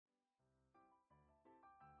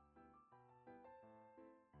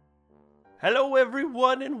Hello,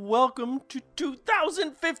 everyone, and welcome to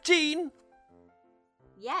 2015.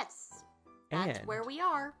 Yes, that's where we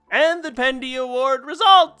are. And the Pendy Award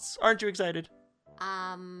results. Aren't you excited?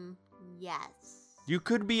 Yes. You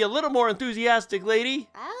could be a little more enthusiastic, lady.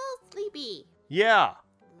 Oh, sleepy. Yeah.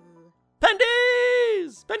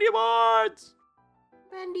 Pendies! Pendy Awards!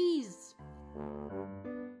 Pendies.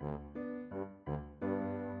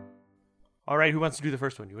 All right, who wants to do the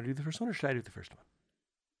first one? You want to do the first one, or should I do the first one?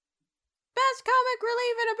 Best Comic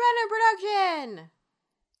Relief Independent Production!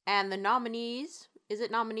 And the nominees, is it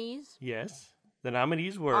nominees? Yes. The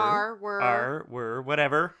nominees were... were...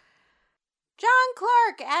 whatever. John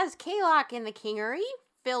Clark as Kalok in The Kingery.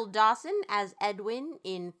 Phil Dawson as Edwin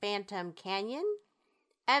in Phantom Canyon.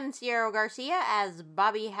 M. Sierra Garcia as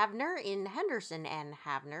Bobby Havner in Henderson and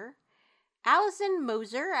Havner. Allison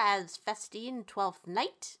Moser as Festy in Twelfth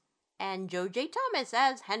Night. And Joe J. Thomas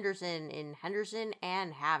as Henderson in Henderson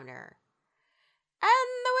and Havner. And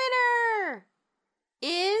the winner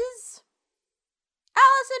is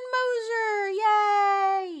Allison Moser!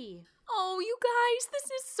 Yay! Oh, you guys, this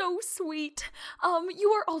is so sweet. You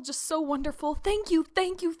are all just so wonderful. Thank you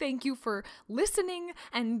for listening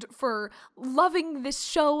and for loving this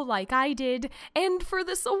show like I did, and for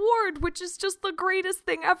this award, which is just the greatest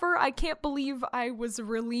thing ever. I can't believe I was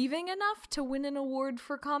relieving enough to win an award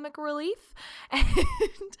for comic relief.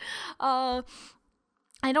 And,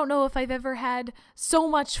 I don't know if I've ever had so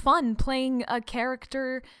much fun playing a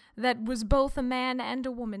character that was both a man and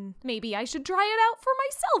a woman. Maybe I should try it out for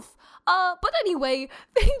myself. But anyway,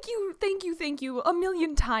 thank you a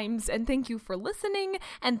million times, and thank you for listening,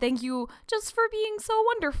 and thank you just for being so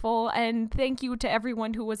wonderful, and thank you to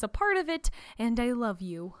everyone who was a part of it, and I love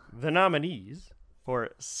you. The nominees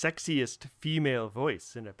for Sexiest Female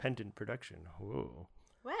Voice in a Pendant Production. Whoa.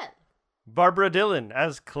 Well. Barbara Dillon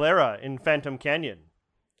as Clara in Phantom Canyon.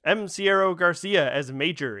 M. Sierra Garcia as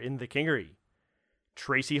Major in The Kingery.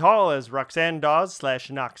 Tracy Hall as Roxanne Dawes /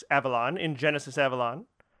 Nox Avalon in Genesis Avalon.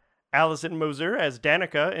 Allison Moser as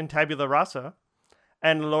Danica in Tabula Rasa.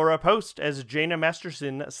 And Laura Post as Jaina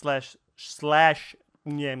Masterson / I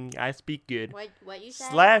speak good. What you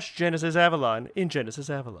said? / Genesis Avalon in Genesis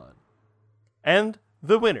Avalon. And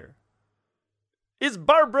the winner is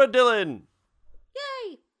Barbara Dillon.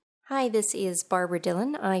 Yay! Hi, this is Barbara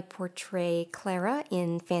Dillon. I portray Clara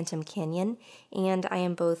in Phantom Canyon, and I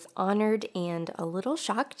am both honored and a little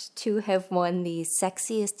shocked to have won the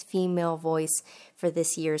Sexiest Female Voice for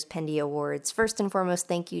this year's Pendy Awards. First and foremost,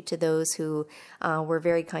 thank you to those who were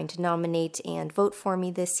very kind to nominate and vote for me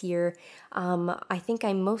this year. I think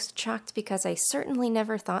I'm most shocked because I certainly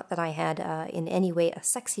never thought that I had in any way a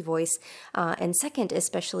sexy voice, and second,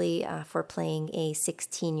 especially for playing a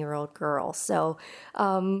 16-year-old girl. So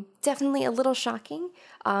definitely a little shocking,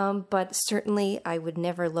 but certainly I would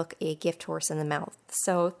never look a gift horse in the mouth.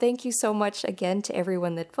 So thank you so much again to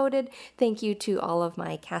everyone that voted. Thank you to all of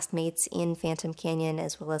my castmates in Phantom Canyon,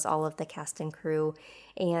 as well as all of the cast and crew.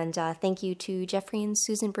 And thank you to Jeffrey and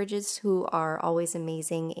Susan Bridges, who are always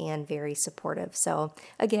amazing and very supportive. So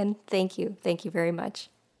again, thank you. Thank you very much.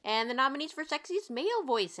 And the nominees for Sexiest Male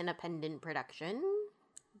Voice in a Pendant Production.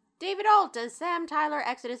 David Alt as Sam Tyler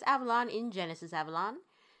Exodus Avalon in Genesis Avalon.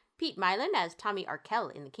 Pete Mylan as Tommy Arkell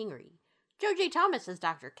in The Kingery. Joe J. Thomas as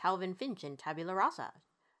Dr. Calvin Finch in Tabula Rasa.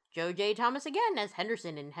 Joe J. Thomas again as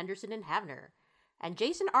Henderson in Henderson and Havner. And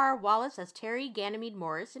Jason R. Wallace as Terry Ganymede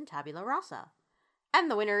Morris in Tabula Rasa. And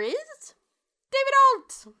the winner is David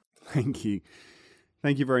Alt! Thank you.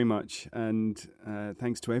 Thank you very much. And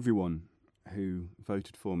thanks to everyone who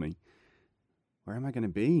voted for me. Where am I going to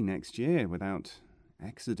be next year without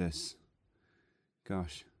Exodus?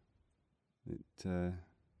 Gosh.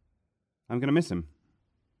 I'm going to miss him.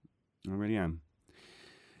 I really am.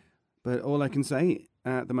 But all I can say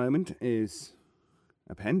at the moment is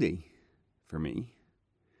a pendy for me.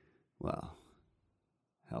 Well,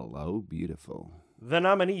 hello, beautiful. The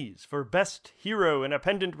nominees for Best Hero in a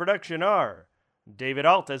Pendant Production are David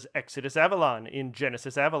Alt as Exodus Avalon in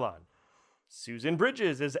Genesis Avalon. Susan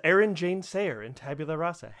Bridges as Erin Jane Sayer in Tabula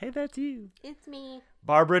Rasa. Hey, that's you. It's me.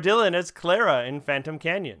 Barbara Dillon as Clara in Phantom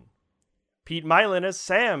Canyon. Pete Mylan as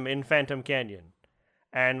Sam in Phantom Canyon.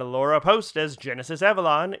 And Laura Post as Genesis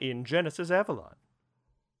Avalon in Genesis Avalon.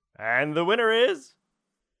 And the winner is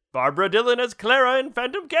Barbara Dillon as Clara in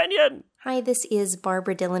Phantom Canyon. Hi, this is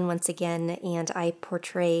Barbara Dillon once again, and I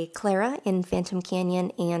portray Clara in Phantom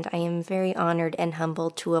Canyon, and I am very honored and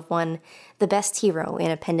humbled to have won the Best Hero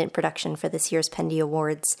in a Pendant Production for this year's Pendy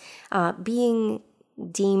Awards. Being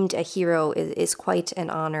deemed a hero is quite an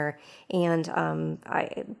honor, and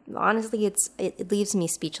I honestly, it leaves me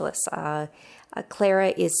speechless.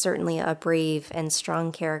 Clara is certainly a brave and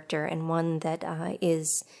strong character, and one that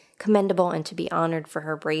is commendable and to be honored for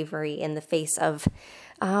her bravery in the face of,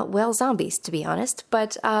 zombies, to be honest.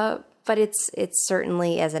 But it's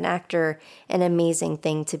certainly, as an actor, an amazing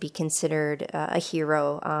thing to be considered a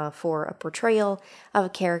hero for a portrayal of a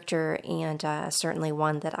character, and certainly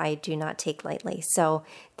one that I do not take lightly. So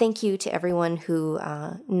thank you to everyone who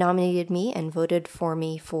nominated me and voted for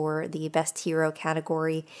me for the Best Hero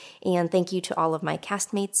category, and thank you to all of my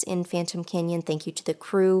castmates in Phantom Canyon. Thank you to the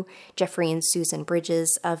crew, Jeffrey and Susan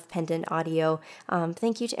Bridges of Pendant Audio.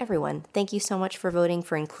 Thank you to everyone. Thank you so much for voting,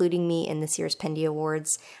 for including me in this year's Pendy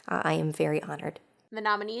Awards. I am very honored. The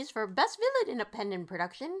nominees for Best Villain in a Pendant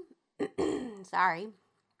Production. Sorry.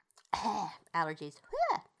 Allergies.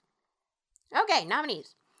 Okay,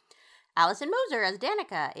 nominees. Allison Moser as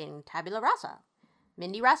Danica in Tabula Rasa.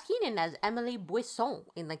 Mindy Raskinen as Emily Buisson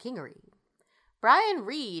in The Kingery. Brian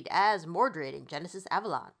Reed as Mordred in Genesis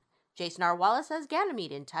Avalon. Jason R. Wallace as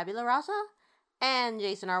Ganymede in Tabula Rasa. And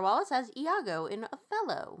Jason R. Wallace as Iago in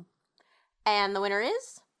Othello. And the winner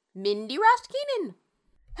is Mindy Raskinen.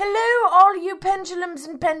 Hello, all you pendulums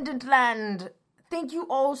in Pendant Land. Thank you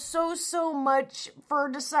all so much for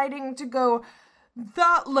deciding to go,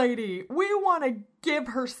 that lady, we want to give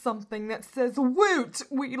her something that says, woot,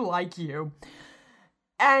 we like you.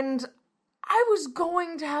 And I was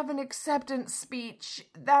going to have an acceptance speech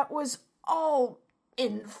that was all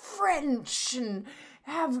in French and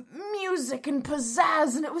have music and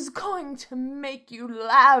pizzazz, and it was going to make you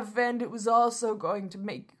laugh, and it was also going to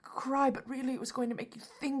make you cry, but really it was going to make you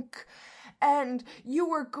think, and you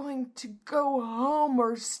were going to go home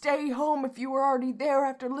or stay home if you were already there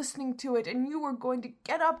after listening to it, and you were going to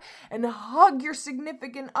get up and hug your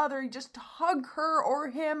significant other, just hug her or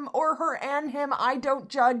him, or her and him, I don't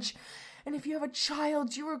judge. And if you have a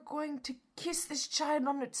child, you are going to kiss this child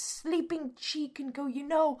on its sleeping cheek and go, you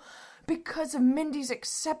know, because of Mindy's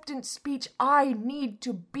acceptance speech, I need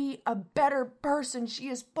to be a better person. She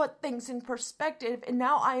has put things in perspective, and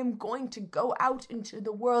now I am going to go out into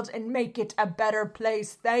the world and make it a better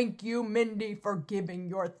place. Thank you, Mindy, for giving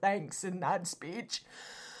your thanks in that speech.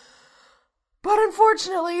 But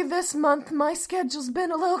unfortunately, this month, my schedule's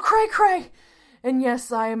been a little cray-cray. And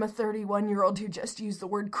yes, I am a 31-year-old who just used the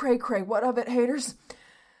word cray-cray. What of it, haters?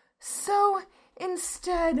 So,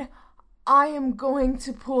 instead, I am going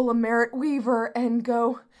to pull a Merritt Weaver and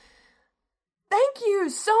go, thank you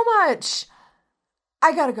so much.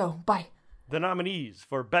 I gotta go. Bye. The nominees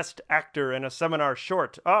for Best Actor in a Seminar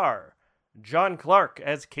Short are John Clark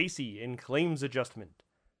as Casey in Claims Adjustment,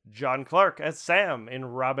 John Clark as Sam in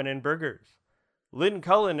Robin and Burgers, Lynn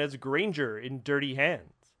Cullen as Granger in Dirty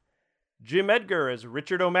Hands, Jim Edgar as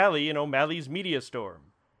Richard O'Malley in O'Malley's Media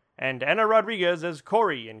Storm, and Anna Rodriguez as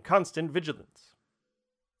Corey in Constant Vigilance.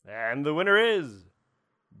 And the winner is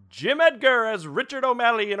Jim Edgar as Richard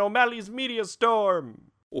O'Malley in O'Malley's Media Storm.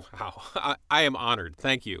 Wow, I am honored.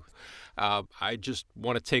 Thank you. I just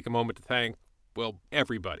want to take a moment to thank,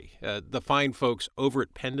 everybody, the fine folks over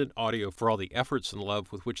at Pendant Audio for all the efforts and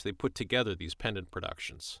love with which they put together these Pendant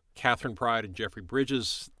productions. Catherine Pride and Jeffrey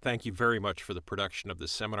Bridges, thank you very much for the production of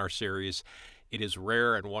this seminar series. It is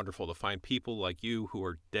rare and wonderful to find people like you who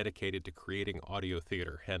are dedicated to creating audio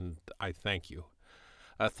theater, and I thank you.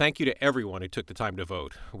 Thank you to everyone who took the time to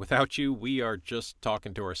vote. Without you, we are just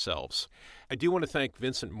talking to ourselves. I do want to thank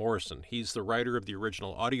Vincent Morrison. He's the writer of the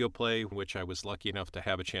original audio play, which I was lucky enough to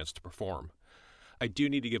have a chance to perform. I do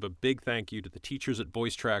need to give a big thank you to the teachers at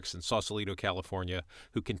Voice Tracks in Sausalito, California,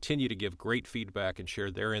 who continue to give great feedback and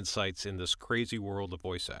share their insights in this crazy world of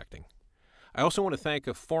voice acting. I also want to thank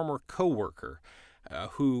a former co-worker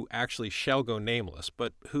who actually shall go nameless,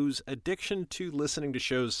 but whose addiction to listening to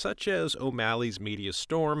shows such as O'Malley's Media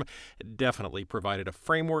Storm definitely provided a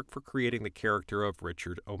framework for creating the character of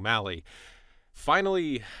Richard O'Malley.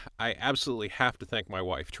 Finally, I absolutely have to thank my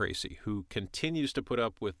wife, Tracy, who continues to put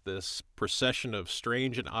up with this procession of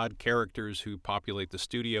strange and odd characters who populate the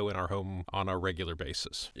studio in our home on a regular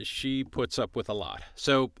basis. She puts up with a lot.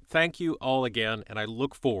 So thank you all again, and I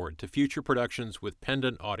look forward to future productions with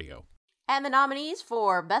Pendant Audio. And the nominees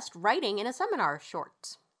for Best Writing in a Seminar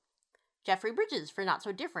Short. Jeffrey Bridges for Not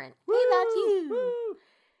So Different. Woo, hey, that's you.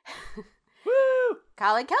 Woo. Woo.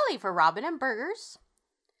 Colin Kelly for Robin and Burgers.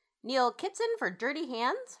 Neil Kitson for Dirty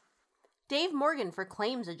Hands. Dave Morgan for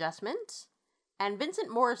Claims Adjustment. And Vincent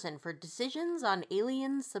Morrison for Decisions on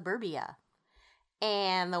Alien Suburbia.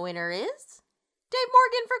 And the winner is Dave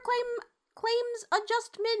Morgan for Claims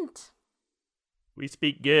Adjustment. We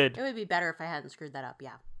speak good. It would be better if I hadn't screwed that up,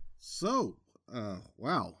 yeah. So,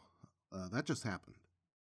 Wow. That just happened.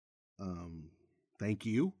 Thank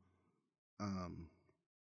you. I'm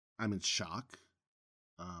in shock.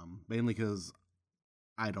 Mainly because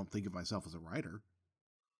I don't think of myself as a writer.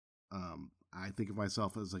 I think of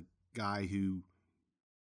myself as a guy who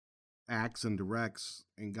acts and directs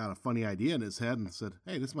and got a funny idea in his head and said,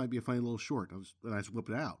 hey, this might be a funny little short. And I just whip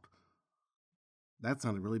it out. That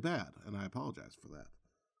sounded really bad, and I apologize for that.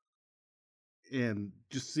 And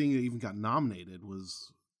just seeing it even got nominated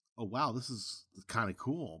was, oh, wow, this is kind of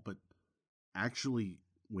cool. But actually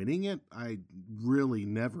winning it, I really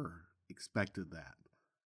never expected that.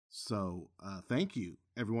 So thank you,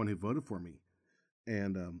 everyone who voted for me.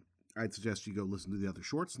 And I'd suggest you go listen to the other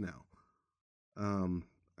shorts now.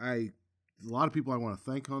 A lot of people I want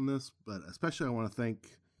to thank on this, but especially I want to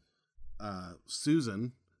thank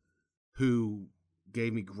Susan, who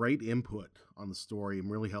gave me great input on the story and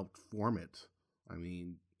really helped form it. I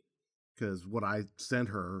mean, because what I sent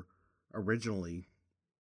her originally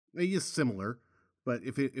is similar, but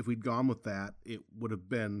if we'd gone with that, it would have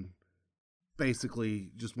been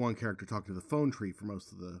basically just one character talking to the phone tree for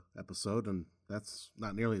most of the episode, and that's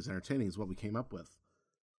not nearly as entertaining as what we came up with.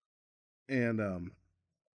 And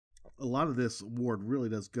a lot of this award really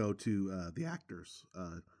does go to the actors,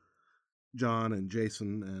 John and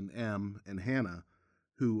Jason and Em and Hannah,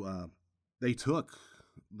 who they took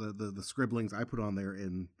the scribblings I put on there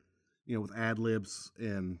and, you know, with ad libs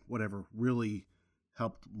and whatever, really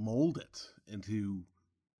helped mold it into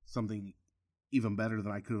something even better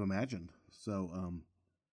than I could have imagined. So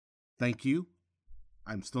thank you.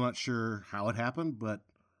 I'm still not sure how it happened, but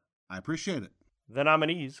I appreciate it. The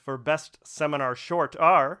nominees for Best Seminar Short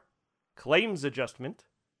are Claims Adjustment,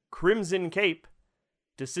 Crimson Cape,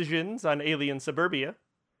 Decisions on Alien Suburbia,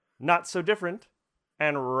 Not So Different,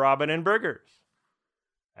 and Robin and Burgers.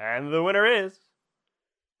 And the winner is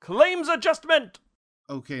Claims Adjustment!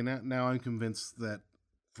 Okay, now I'm convinced that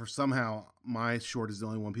for somehow my short is the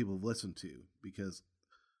only one people have listened to, because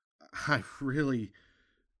I really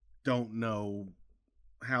don't know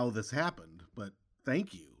how this happened, but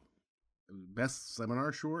thank you. Best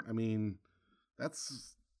seminar short? I mean,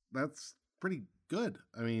 that's pretty good.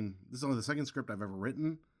 I mean, this is only the second script I've ever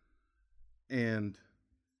written, and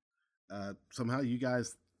somehow you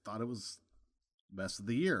guys thought it was best of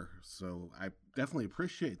the year, so I definitely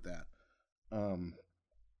appreciate that.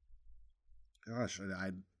 Gosh,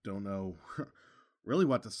 I don't know really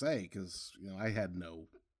what to say, because, you know, I had no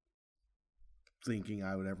thinking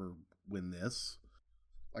I would ever win this.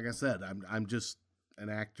 Like I said, I'm just an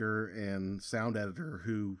actor and sound editor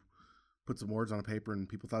who put some words on a paper and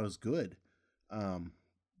people thought it was good.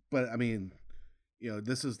 But I mean, you know,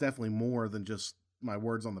 this is definitely more than just my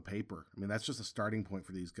words on the paper. I mean, that's just a starting point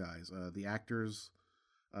for these guys. The actors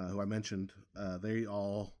who I mentioned, they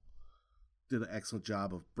all did an excellent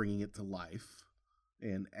job of bringing it to life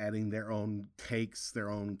and adding their own takes, their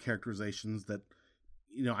own characterizations that,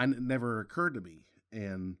 you know, never occurred to me,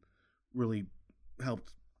 and really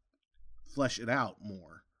helped flesh it out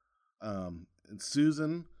more. And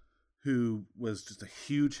Susan, who was just a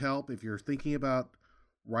huge help. If you're thinking about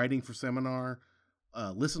writing for seminar,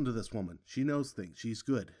 listen to this woman. She knows things. She's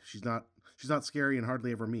good. She's not scary and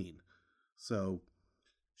hardly ever mean. So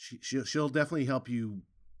she'll definitely help you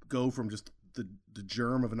go from just the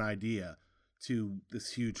germ of an idea to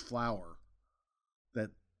this huge flower that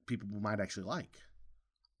people might actually like.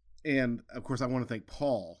 And of course, I want to thank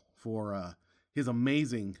Paul for his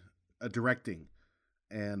amazing directing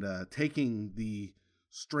and taking the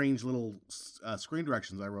strange little screen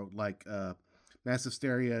directions I wrote, like mass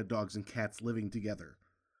hysteria, dogs and cats living together,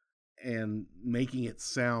 and making it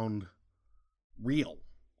sound real.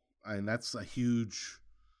 And that's a huge,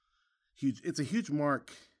 it's a huge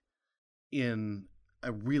mark in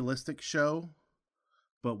a realistic show,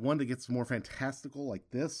 but one that gets more fantastical like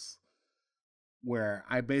this, where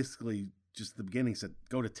I basically just at the beginning said,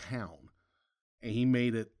 go to town. And he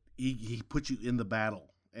made it, he put you in the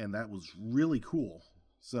battle. And that was really cool.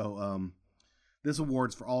 So this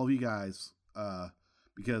award's for all of you guys,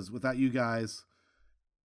 because without you guys,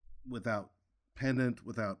 without Pendant,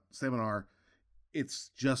 without Seminar, it's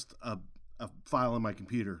just a file on my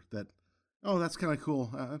computer that, oh, that's kind of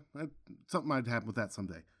cool. Something might happen with that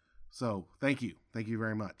someday. So thank you. Thank you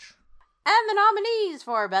very much. And the nominees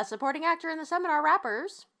for Best Supporting Actor in the Seminar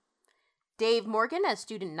Rappers: Dave Morgan as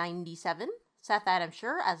Student 97, Seth Adam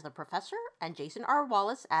Scher as the Professor, and Jason R.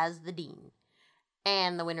 Wallace as the Dean.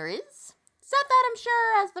 And the winner is Seth Adam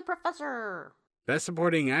Scher as the Professor. Best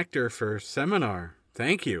Supporting Actor for Seminar: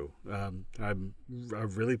 Thank you. I'm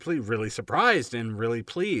really surprised and really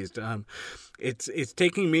pleased. It's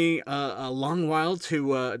taking me a long while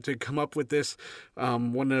to come up with this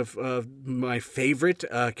one of my favorite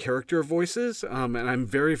character voices, and I'm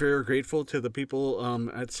very, very grateful to the people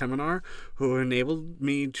at Seminar who enabled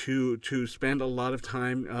me to spend a lot of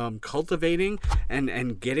time cultivating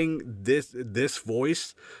and getting this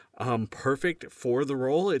voice perfect for the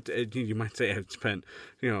role. You might say I've spent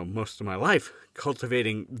most of my life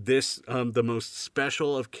cultivating this the most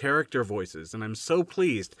special of character voices, and I'm so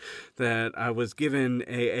pleased that I was given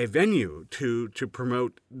a venue to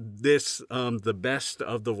promote this the best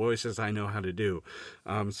of the voices I know how to do.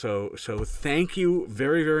 So thank you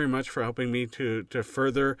very, very much for helping me to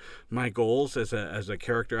further my goals as a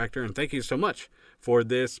character actor, and thank you so much for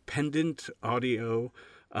this Pendant Audio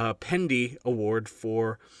Pendy Award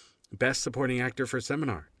for Best Supporting Actor for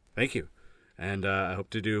Seminar. Thank you. And I hope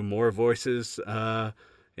to do more voices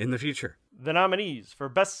in the future. The nominees for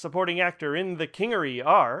Best Supporting Actor in The Kingery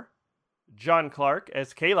are John Clark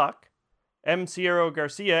as Kalok, M. Sierra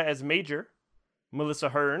Garcia as Major, Melissa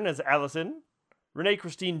Hearn as Allison, Renee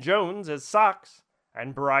Christine Jones as Socks,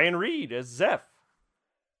 and Brian Reed as Zeph.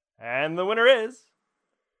 And the winner is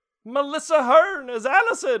Melissa Hearn as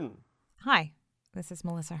Allison. Hi, this is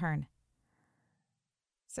Melissa Hearn.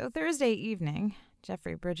 So Thursday evening,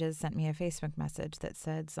 Jeffrey Bridges sent me a Facebook message that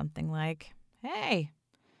said something like, "Hey,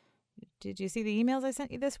 did you see the emails I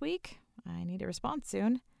sent you this week? I need a response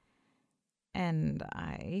soon." And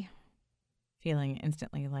I, feeling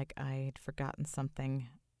instantly like I'd forgotten something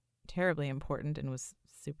terribly important and was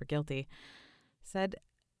super guilty, said,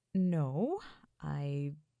 "No,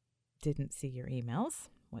 I didn't see your emails.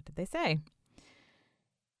 What did they say?"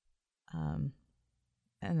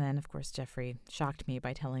 And then, of course, Jeffrey shocked me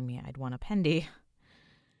by telling me I'd won a Pendy.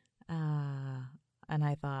 And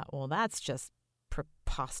I thought, well, that's just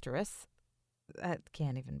preposterous. That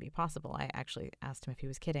can't even be possible. I actually asked him if he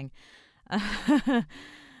was kidding. I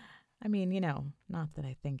mean, not that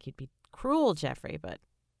I think you'd be cruel, Jeffrey, but,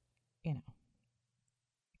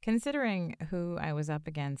 considering who I was up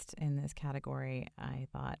against in this category, I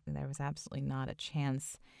thought there was absolutely not a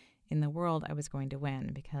chance in the world I was going to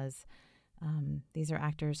win, because these are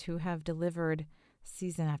actors who have delivered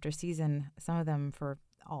season after season, some of them for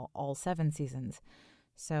all 7 seasons.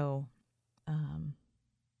 So,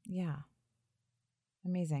 yeah,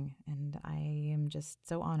 amazing. And I am just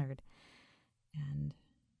so honored and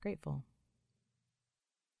grateful.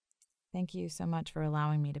 Thank you so much for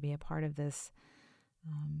allowing me to be a part of this.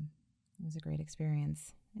 It was a great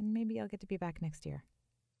experience, and maybe I'll get to be back next year.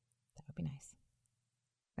 That would be nice.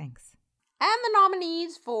 Thanks. And the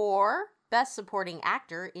nominees for Best Supporting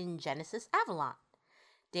Actor in Genesis Avalon: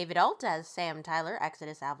 David Alt as Sam Tyler,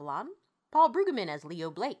 Exodus Avalon; Paul Brueggemann as Leo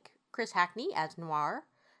Blake; Chris Hackney as Noir;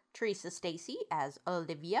 Teresa Stacy as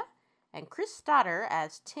Olivia; and Chris Stoddard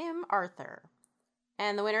as Tim Arthur.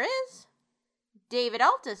 And the winner is David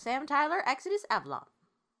Alt as Sam Tyler, Exodus Avalon.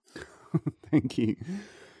 Thank you.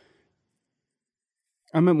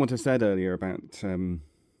 I meant what I said earlier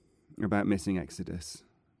about missing Exodus.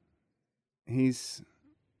 He's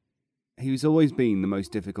always been the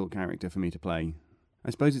most difficult character for me to play.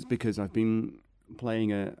 I suppose it's because I've been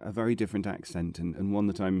playing a very different accent, and one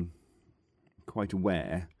that I'm quite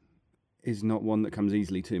aware is not one that comes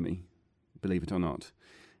easily to me, believe it or not.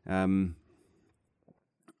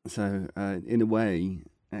 So in a way,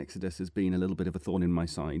 Exodus has been a little bit of a thorn in my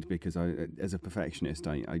side, because as a perfectionist,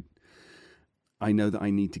 I know that I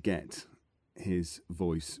need to get his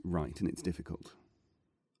voice right, and it's difficult.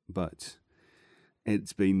 But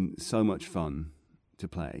it's been so much fun to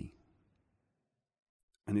play.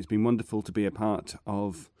 And it's been wonderful to be a part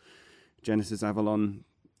of Genesis Avalon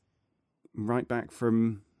right back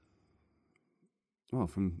from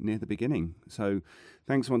near the beginning. So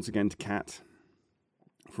thanks once again to Kat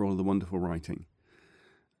for all of the wonderful writing.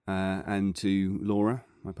 And to Laura,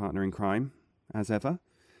 my partner in crime, as ever.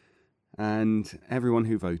 And everyone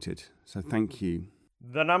who voted. So thank you.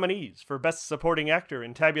 The nominees for Best Supporting Actor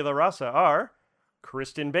in Tabula Rasa are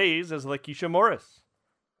Kristen Bays as Lakeisha Morris,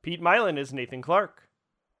 Pete Milan as Nathan Clark,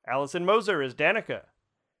 Allison Moser as Danica,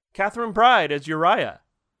 Catherine Pride as Uriah,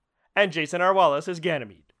 and Jason R. Wallace as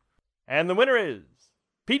Ganymede. And the winner is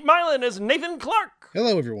Pete Milan as Nathan Clark.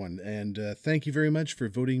 Hello, everyone, and thank you very much for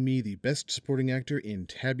voting me the Best Supporting Actor in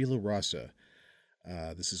Tabula Rasa.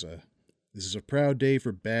 This is a proud day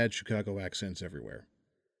for bad Chicago accents everywhere.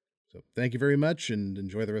 So thank you very much, and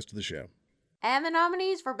enjoy the rest of the show. And the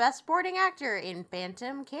nominees for Best Supporting Actor in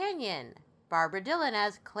Phantom Canyon: Barbara Dillon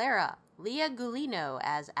as Clara, Leah Gulino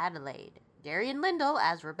as Adelaide, Darian Lindell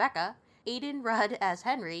as Rebecca, Aiden Rudd as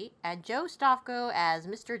Henry, and Joe Stofko as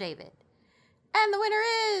Mr. David. And the winner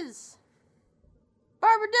is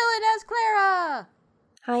Barbara Dillon as Clara!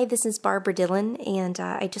 Hi, this is Barbara Dillon, and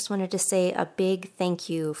I just wanted to say a big thank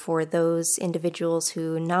you for those individuals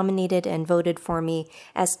who nominated and voted for me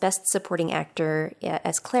as Best Supporting Actor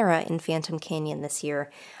as Clara in Phantom Canyon this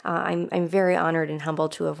year. I'm very honored and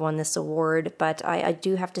humbled to have won this award, but I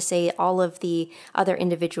do have to say all of the other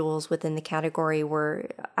individuals within the category were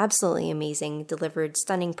absolutely amazing, delivered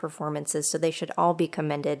stunning performances, so they should all be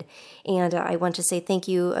commended. And I want to say thank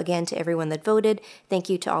you again to everyone that voted. Thank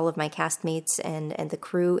you to all of my castmates and the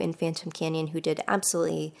crew in Phantom Canyon who did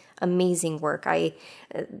absolutely amazing work.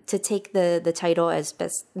 To take the title as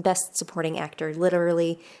best supporting actor,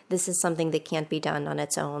 literally, this is something that can't be done on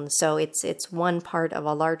its own. So it's one part of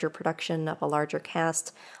a larger production, of a larger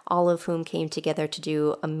cast, all of whom came together to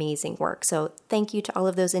do amazing work. So thank you to all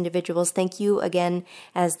of those individuals. Thank you again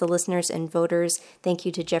as the listeners and voters. Thank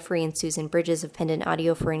you to Jeffrey and Susan Bridges of Pendant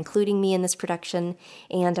Audio for including me in this production.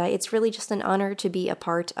 And it's really just an honor to be a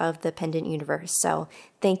part of the Pendant universe. So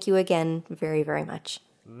thank you again very, very much.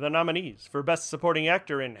 The nominees for Best Supporting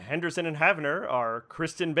Actor in Henderson and Havner are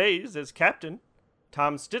Kristen Bays as Captain,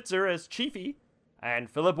 Tom Stitzer as Chiefy, and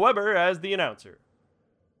Philip Weber as the announcer.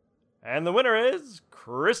 And the winner is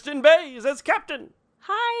Kristen Bays as Captain!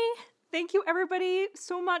 Hi! Thank you everybody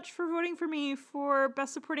so much for voting for me for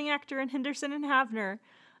Best Supporting Actor in Henderson and Havner.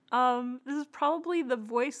 This is probably the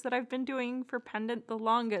voice that I've been doing for Pendant the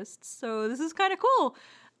longest, so this is kind of cool.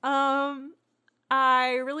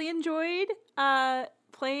 I really enjoyed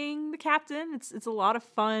playing the captain. It's a lot of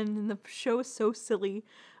fun, and the show is so silly.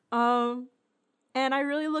 And I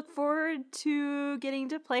really look forward to getting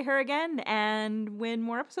to play her again and when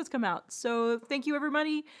more episodes come out. So thank you,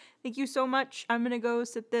 everybody. Thank you so much. I'm going to go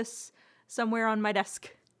sit this somewhere on my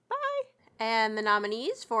desk. Bye! And the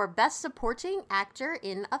nominees for Best Supporting Actor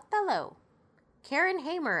in Othello: Karen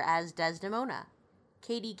Hamer as Desdemona,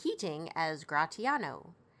 Katie Keating as Gratiano,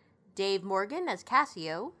 Dave Morgan as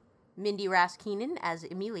Cassio, Mindy Raskeenan as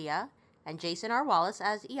Emilia, and Jason R. Wallace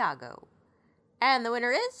as Iago. And the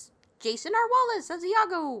winner is Jason R. Wallace as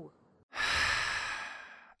Iago!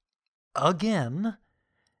 Again,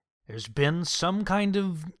 there's been some kind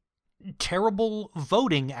of terrible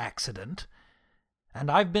voting accident, and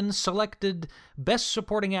I've been selected Best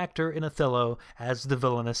Supporting Actor in Othello as the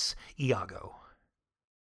villainous Iago.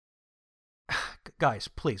 Guys,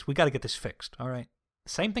 please, we gotta get this fixed, all right?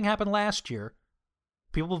 Same thing happened last year.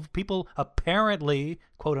 People apparently,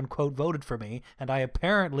 quote-unquote, voted for me, and I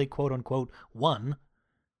apparently, quote-unquote, won.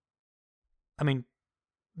 I mean,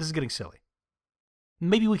 this is getting silly.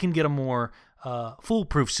 Maybe we can get a more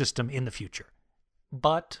foolproof system in the future.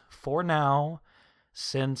 But for now,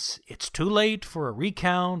 since it's too late for a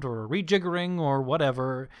recount or a rejiggering or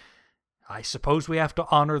whatever, I suppose we have to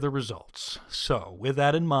honor the results. So, with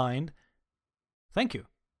that in mind, thank you.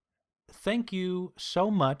 Thank you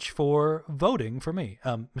so much for voting for me.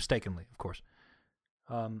 Mistakenly, of course.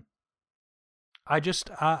 I'm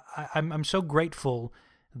so grateful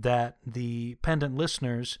that the Pendant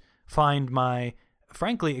listeners find my,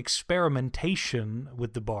 frankly, experimentation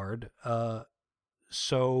with the Bard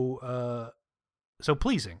so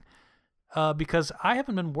pleasing. Because I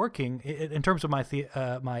haven't been working, in terms of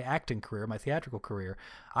my acting career, my theatrical career,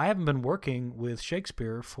 I haven't been working with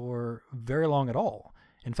Shakespeare for very long at all.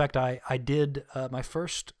 In fact, I did, my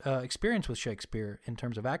first experience with Shakespeare in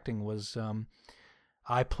terms of acting was,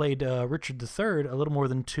 I played Richard III a little more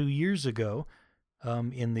than 2 years ago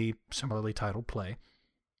in the similarly titled play.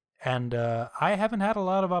 And I haven't had a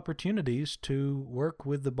lot of opportunities to work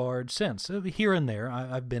with the Bard since. Here and there,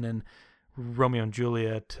 I've been in Romeo and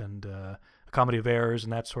Juliet and A Comedy of Errors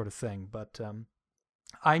and that sort of thing. But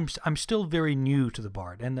I'm still very new to the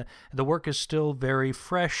Bard, and the work is still very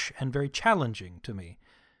fresh and very challenging to me.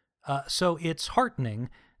 So it's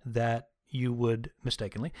heartening that you would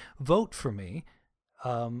mistakenly vote for me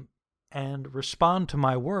and respond to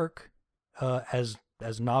my work as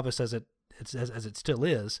novice as it still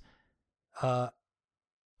is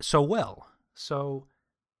so well. So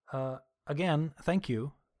again, thank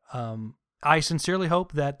you. I sincerely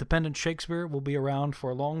hope that the Pendant Shakespeare will be around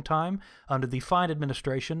for a long time under the fine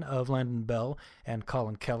administration of Landon Bell and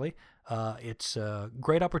Colin Kelly. It's a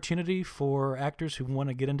great opportunity for actors who want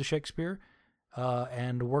to get into Shakespeare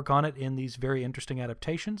and work on it in these very interesting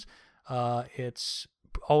adaptations. It's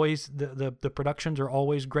always the productions are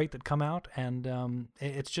always great that come out, and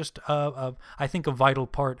it's just I think a vital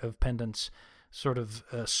part of Pendant's sort of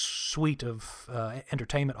suite of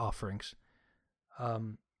entertainment offerings.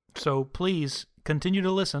 So please continue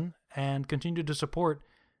to listen and continue to support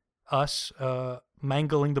us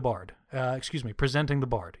mangling the bard. Presenting the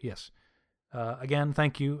bard. Yes. Again,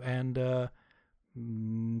 thank you, and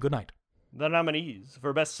good night. The nominees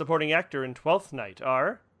for Best Supporting Actor in Twelfth Night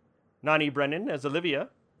are Nani Brennan as Olivia,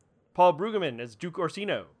 Paul Brueggemann as Duke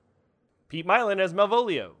Orsino, Pete Mylan as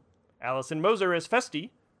Malvolio, Allison Moser as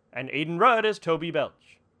Festi, and Aidan Rudd as Toby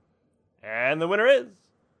Belch. And the winner is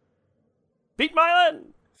Pete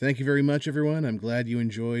Mylan! Thank you very much, everyone. I'm glad you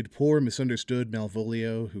enjoyed poor, misunderstood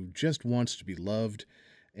Malvolio, who just wants to be loved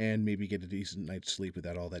and maybe get a decent night's sleep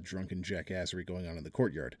without all that drunken jackassery going on in the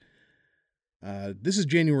courtyard. This is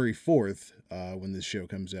January 4th when this show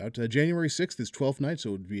comes out. January 6th is 12th Night, so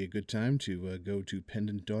it would be a good time to go to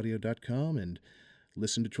pendantaudio.com and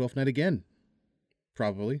listen to 12th Night again.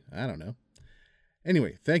 Probably. I don't know.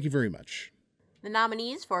 Anyway, thank you very much. The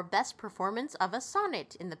nominees for Best Performance of a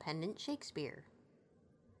Sonnet in the Pendant Shakespeare: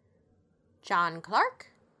 John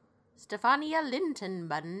Clark, Stefania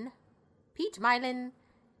Linton-Budden, Pete Mylan,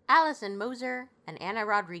 Allison Moser, and Anna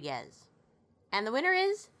Rodriguez. And the winner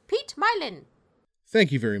is Pete Mylan.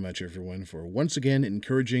 Thank you very much, everyone, for once again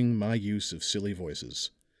encouraging my use of silly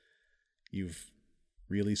voices. You've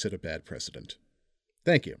really set a bad precedent.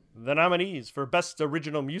 Thank you. The nominees for Best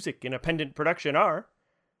Original Music in a Pendant Production are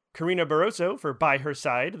Karina Barroso for By Her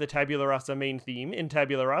Side, the Tabula Rasa main theme in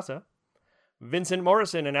Tabula Rasa, Vincent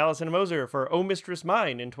Morrison and Allison Moser for O Mistress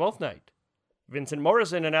Mine in Twelfth Night, Vincent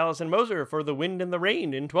Morrison and Allison Moser for The Wind and the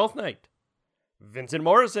Rain in Twelfth Night, Vincent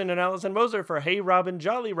Morrison and Allison Moser for Hey Robin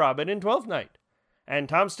Jolly Robin in Twelfth Night, and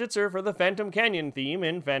Tom Stitzer for the Phantom Canyon theme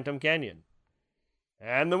in Phantom Canyon.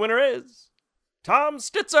 And the winner is Tom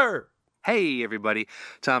Stitzer! Hey everybody,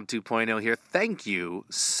 Tom 2.0 here. Thank you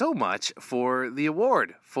so much for the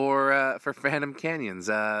award for Phantom Canyon's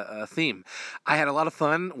theme. I had a lot of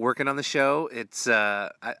fun working on the show. It's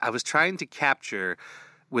I was trying to capture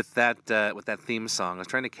with that theme song. I was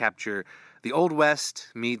trying to capture the Old West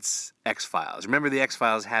meets X-Files. Remember the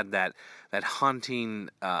X-Files had that haunting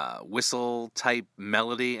whistle type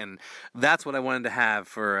melody, and that's what I wanted to have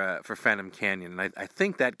for Phantom Canyon. And I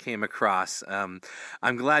think that came across. I'm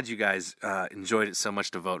glad you guys enjoyed it so much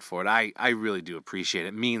to vote for it. I really do appreciate it.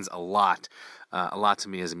 It means a lot to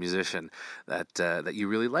me as a musician that you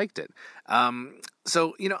really liked it.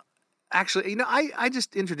 So actually, I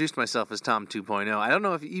just introduced myself as Tom 2.0. I don't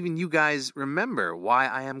know if even you guys remember why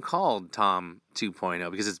I am called Tom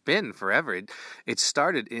 2.0, because it's been forever. It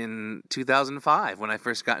started in 2005 when I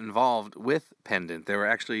first got involved with Pendant. There were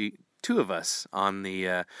actually two of us on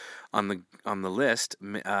the list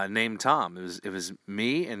named Tom. It was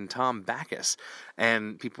me and Tom Backus,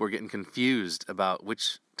 and people were getting confused about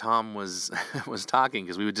which Tom was talking,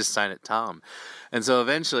 because we would just sign it Tom. And so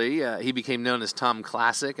eventually he became known as Tom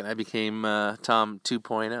Classic, and I became Tom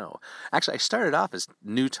 2.0. Actually, I started off as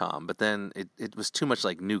New Tom, but then it was too much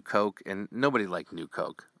like New Coke, and nobody liked New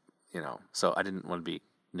Coke, so I didn't want to be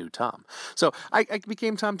New Tom. So I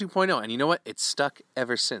became Tom 2.0, and you know what? It's stuck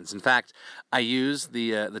ever since. In fact, I use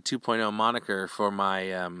the 2.0 moniker for my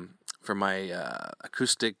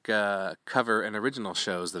acoustic cover and original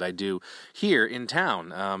shows that I do here in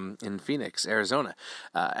town, in Phoenix, Arizona.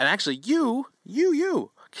 And actually, you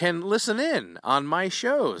can listen in on my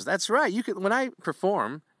shows. That's right. You can, when I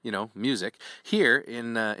perform, music here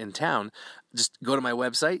in town, just go to my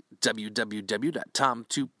website,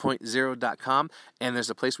 www.tom2.0.com, and there's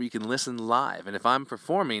a place where you can listen live. And if I'm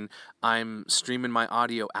performing, I'm streaming my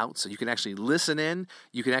audio out, so you can actually listen in.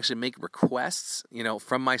 You can actually make requests,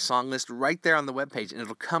 from my song list right there on the webpage, and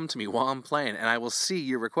it'll come to me while I'm playing, and I will see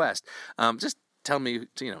your request. Just tell me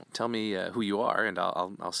who you are, and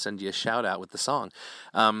I'll send you a shout out with the song.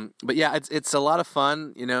 But yeah, it's a lot of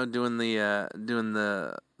fun, doing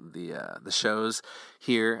the shows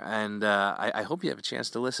here, and I hope you have a chance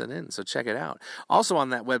to listen in, so check it out. Also on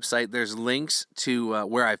that website, there's links to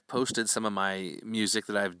where I've posted some of my music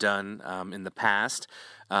that I've done in the past,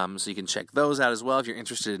 so you can check those out as well if you're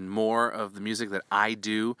interested in more of the music that I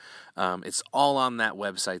do. It's all on that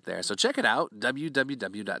website there, so check it out,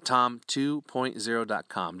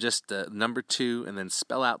 www.tom2.0.com. Just the number 2, and then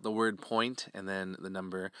spell out the word point, and then the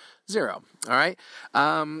number 0. All right?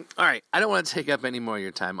 All right, I don't want to take up any more of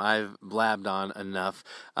your time. I've blabbed on enough.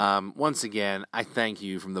 Once again, I thank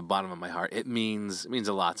you from the bottom of my heart. It means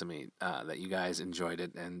a lot to me that you guys enjoyed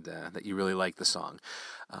it, and that you really like the song.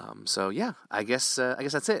 So yeah, I guess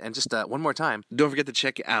that's it. And just one more time, don't forget to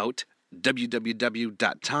check out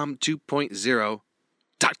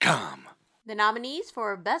www.tom2.0.com. The nominees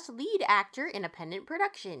for Best Lead Actor in a Pendant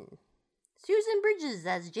Production: Susan Bridges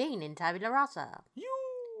as Jane in Tabula Rasa,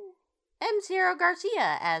 M. Ciro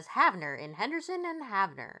Garcia as Havner in Henderson and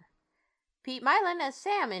Havner, Pete Mylan as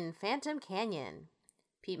Sam in Phantom Canyon,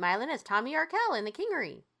 Pete Milan as Tommy Arkell in The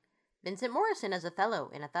Kingery. Vincent Morrison as Othello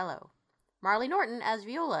in Othello. Marley Norton as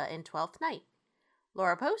Viola in Twelfth Night.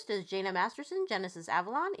 Laura Post as Jaina Masterson, Genesis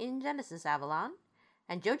Avalon in Genesis Avalon.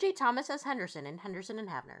 And Joe J. Thomas as Henderson in Henderson and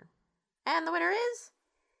Havner. And the winner is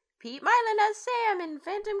Pete Milan as Sam in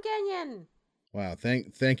Phantom Canyon. Wow,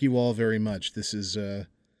 thank you all very much. This is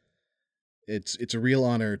it's a real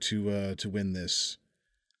honor to win this.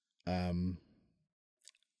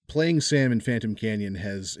 Playing Sam in Phantom Canyon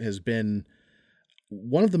has been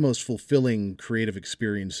one of the most fulfilling creative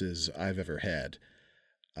experiences I've ever had.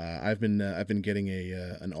 I've been getting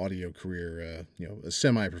an audio career, a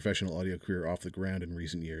semi-professional audio career off the ground in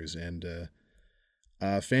recent years, and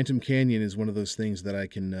Phantom Canyon is one of those things that I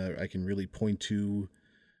can really point to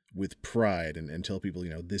with pride and tell people,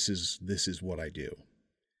 this is what I do.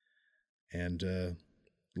 And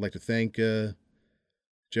I'd like to thank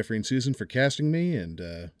Jeffrey and Susan for casting me,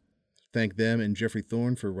 and thank them and Jeffrey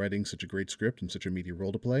Thorne for writing such a great script and such a meaty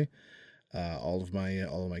role to play. All of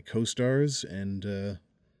my co-stars and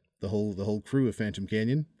the whole crew of Phantom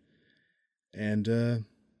Canyon. And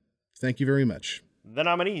thank you very much. The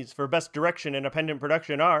nominees for Best Direction in a Pendant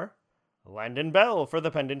Production are Landon Bell for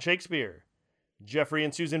The Pendant Shakespeare, Jeffrey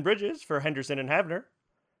and Susan Bridges for Henderson and Havner,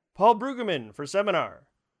 Paul Brueggemann for Seminar,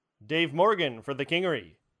 Dave Morgan for The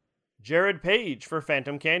Kingery, Jared Page for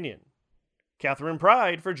Phantom Canyon, Catherine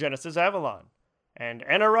Pride for Genesis Avalon, and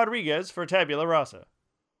Anna Rodriguez for Tabula Rasa.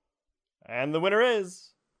 And the winner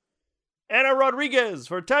is Anna Rodriguez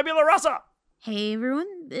for Tabula Rasa! Hey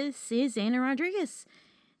everyone, this is Anna Rodriguez.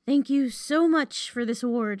 Thank you so much for this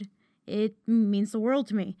award. It means the world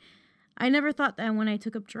to me. I never thought that when I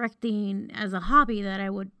took up directing as a hobby that I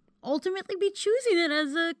would ultimately be choosing it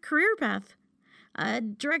as a career path.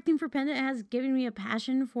 Directing for Pendant has given me a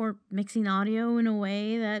passion for mixing audio in a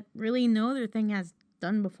way that really no other thing has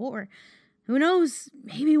done before. Who knows,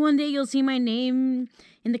 maybe one day you'll see my name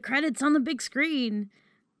in the credits on the big screen.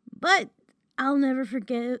 But I'll never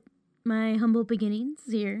forget my humble beginnings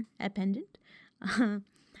here at Pendant.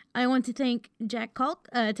 I want to thank Jack Kalk,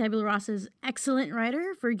 Tabula Rasa's excellent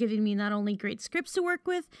writer, for giving me not only great scripts to work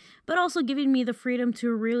with, but also giving me the freedom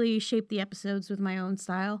to really shape the episodes with my own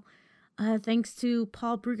style. Thanks to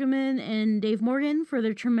Paul Brueggemann and Dave Morgan for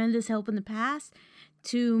their tremendous help in the past.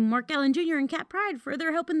 To Mark Allen Jr. and Cat Pride for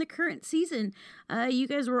their help in the current season. You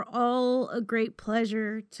guys were all a great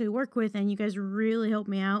pleasure to work with, and you guys really helped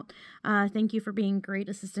me out. Thank you for being great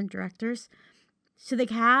assistant directors. To the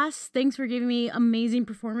cast, thanks for giving me amazing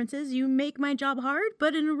performances. You make my job hard,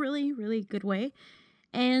 but in a really, really good way.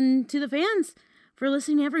 And to the fans for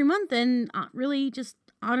listening every month and really just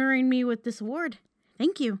honoring me with this award.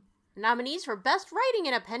 Thank you. Nominees for Best Writing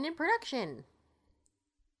in a Pendant Production: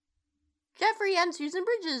 Jeffrey and Susan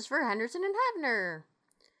Bridges for Henderson and Havner.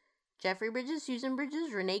 Jeffrey Bridges, Susan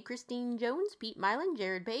Bridges, Renee Christine Jones, Pete Milan,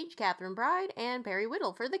 Jared Page, Catherine Bride, and Perry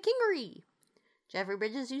Whittle for The Kingery. Jeffrey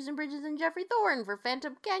Bridges, Susan Bridges, and Jeffrey Thorne for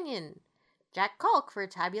Phantom Canyon. Jack Kalk for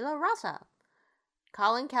Tabula Rasa.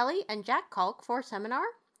 Colin Kelly and Jack Kalk for Seminar.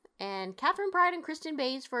 And Catherine Pride and Kristen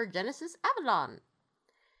Bays for Genesis Avalon.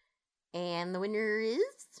 And the winner is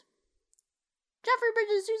Jeffrey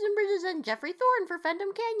Bridges, Susan Bridges, and Jeffrey Thorne for Phantom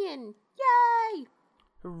Canyon. Yay!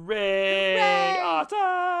 Hooray! Hooray!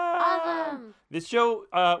 Awesome! This show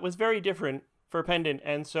was very different for Pendant,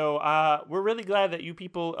 and so we're really glad that you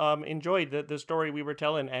people enjoyed the story we were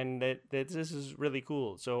telling, and that this is really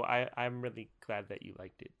cool. So I'm really glad that you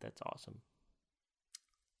liked it. That's awesome.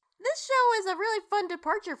 This show is a really fun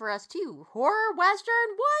departure for us, too. Horror,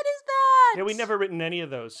 Western, what is that? Yeah, we've never written any of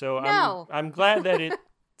those, so No. I'm glad that it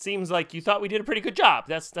seems like you thought we did a pretty good job.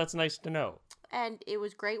 That's nice to know. And it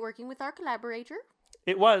was great working with our collaborator.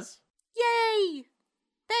 It was. Yay!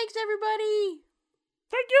 Thanks, everybody!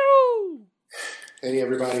 Thank you! Hey,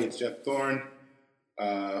 everybody, it's Jeff Thorne.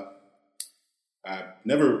 I've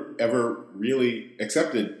never, ever really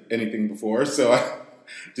accepted anything before, so I'm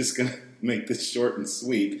just going to make this short and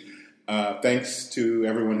sweet. Thanks to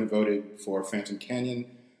everyone who voted for Phantom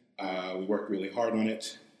Canyon. We worked really hard on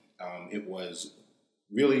it. It was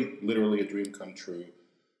really, literally a dream come true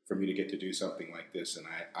for me to get to do something like this, and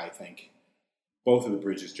I thank both of the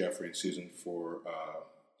Bridges, Jeffrey and Susan, for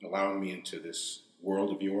allowing me into this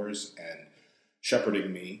world of yours and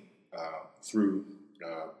shepherding me through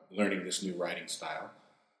learning this new writing style.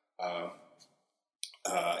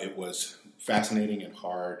 It was fascinating and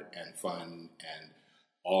hard and fun and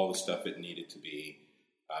all the stuff it needed to be,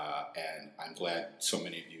 and I'm glad so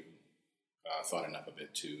many of you thought enough of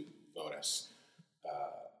it to vote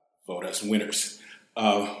us winners.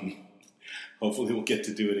 Hopefully we'll get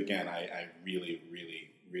to do it again. I really,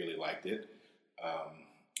 really, really liked it.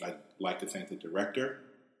 I'd like to thank the director,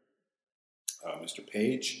 Mr.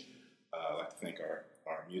 Page. I'd like to thank our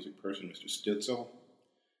music person, Mr. Stitzel.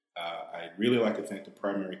 I'd really like to thank the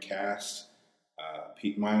primary cast,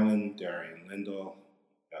 Pete Mylan, Darian Lindell,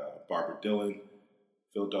 Barbara Dillon,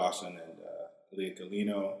 Phil Dawson, and Leah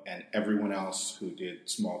Galino, and everyone else who did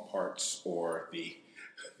small parts or the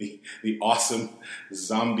awesome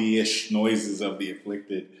zombie-ish noises of the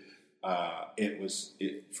afflicted.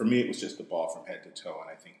 For me, it was just a ball from head to toe, and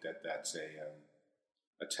I think that's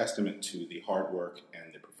a testament to the hard work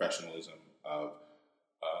and the professionalism of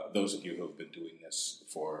those of you who have been doing this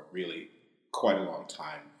for really quite a long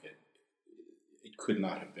time. It could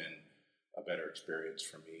not have been a better experience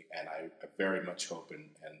for me, and I very much hope and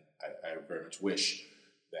I very much wish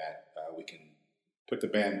that we can put the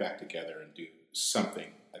band back together and do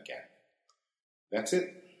something again. That's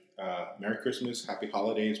it. Merry Christmas, Happy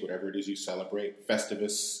Holidays, whatever it is you celebrate.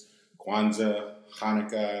 Festivus, Kwanzaa,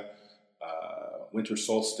 Hanukkah, Winter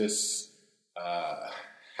Solstice,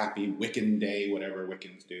 Happy Wiccan Day, whatever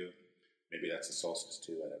Wiccans do. Maybe that's the solstice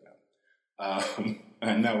too, I don't know.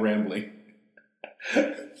 I'm now rambling.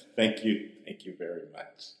 Thank you very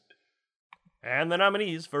much. And the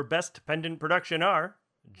nominees for Best Pendant Production are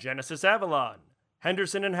Genesis Avalon,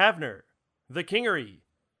 Henderson and Havner, The Kingery,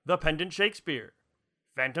 The Pendant Shakespeare,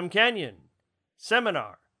 Phantom Canyon,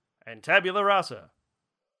 Seminar, and Tabula Rasa.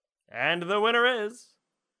 And the winner is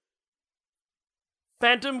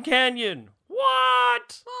Phantom Canyon.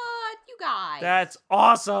 What? What? You guys. That's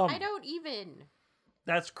awesome. I don't even.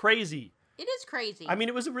 That's crazy. It is crazy. I mean,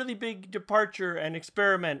 it was a really big departure and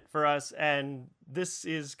experiment for us, and this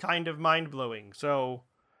is kind of mind-blowing. So,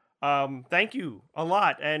 thank you a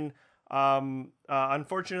lot. And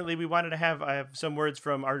unfortunately, we wanted to have some words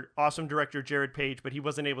from our awesome director, Jared Page, but he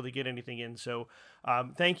wasn't able to get anything in. So,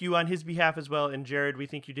 thank you on his behalf as well. And Jared, we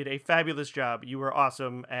think you did a fabulous job. You were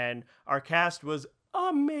awesome, and our cast was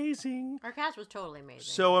amazing. Our cast was totally amazing.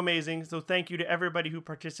 So amazing. So thank you to everybody who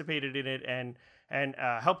participated in it and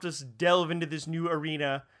helped us delve into this new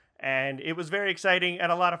arena. And it was very exciting and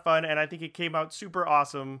a lot of fun. And I think it came out super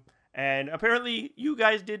awesome. And apparently you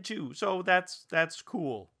guys did too. So that's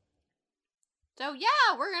cool. So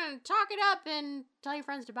yeah, we're going to talk it up and tell your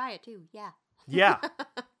friends to buy it too. Yeah. Yeah.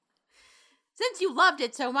 Since you loved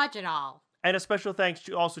it so much and all. And a special thanks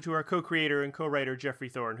also to our co-creator and co-writer, Jeffrey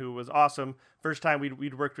Thorne, who was awesome. First time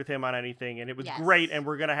we'd worked with him on anything, and it was great. And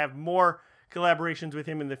we're going to have more collaborations with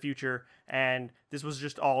him in the future. And this was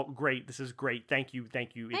just all great. This is great. Thank you. It's great.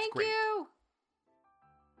 Thank you.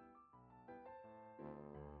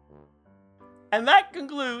 And that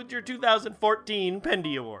concludes your 2014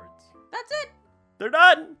 Pendy Awards. That's it. They're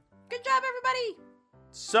done. Good job, everybody.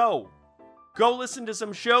 So, go listen to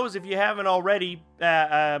some shows if you haven't already,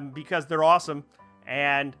 because they're awesome.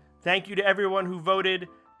 And thank you to everyone who voted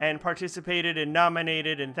and participated and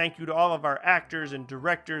nominated. And thank you to all of our actors and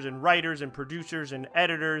directors and writers and producers and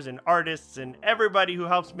editors and artists and everybody who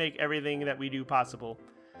helps make everything that we do possible.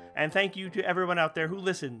 And thank you to everyone out there who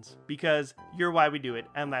listens, because you're why we do it,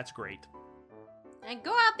 and that's great. And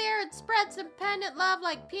go out there and spread some pendant love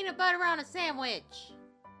like peanut butter on a sandwich.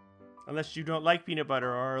 Unless you don't like peanut butter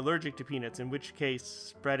or are allergic to peanuts, in which case,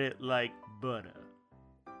 spread it like butter.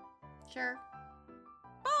 Sure.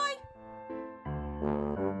 Bye!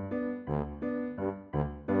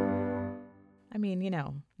 I mean,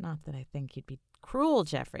 not that I think you'd be cruel,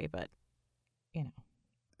 Jeffrey, but, And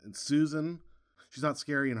Susan, she's not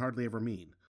scary and hardly ever mean.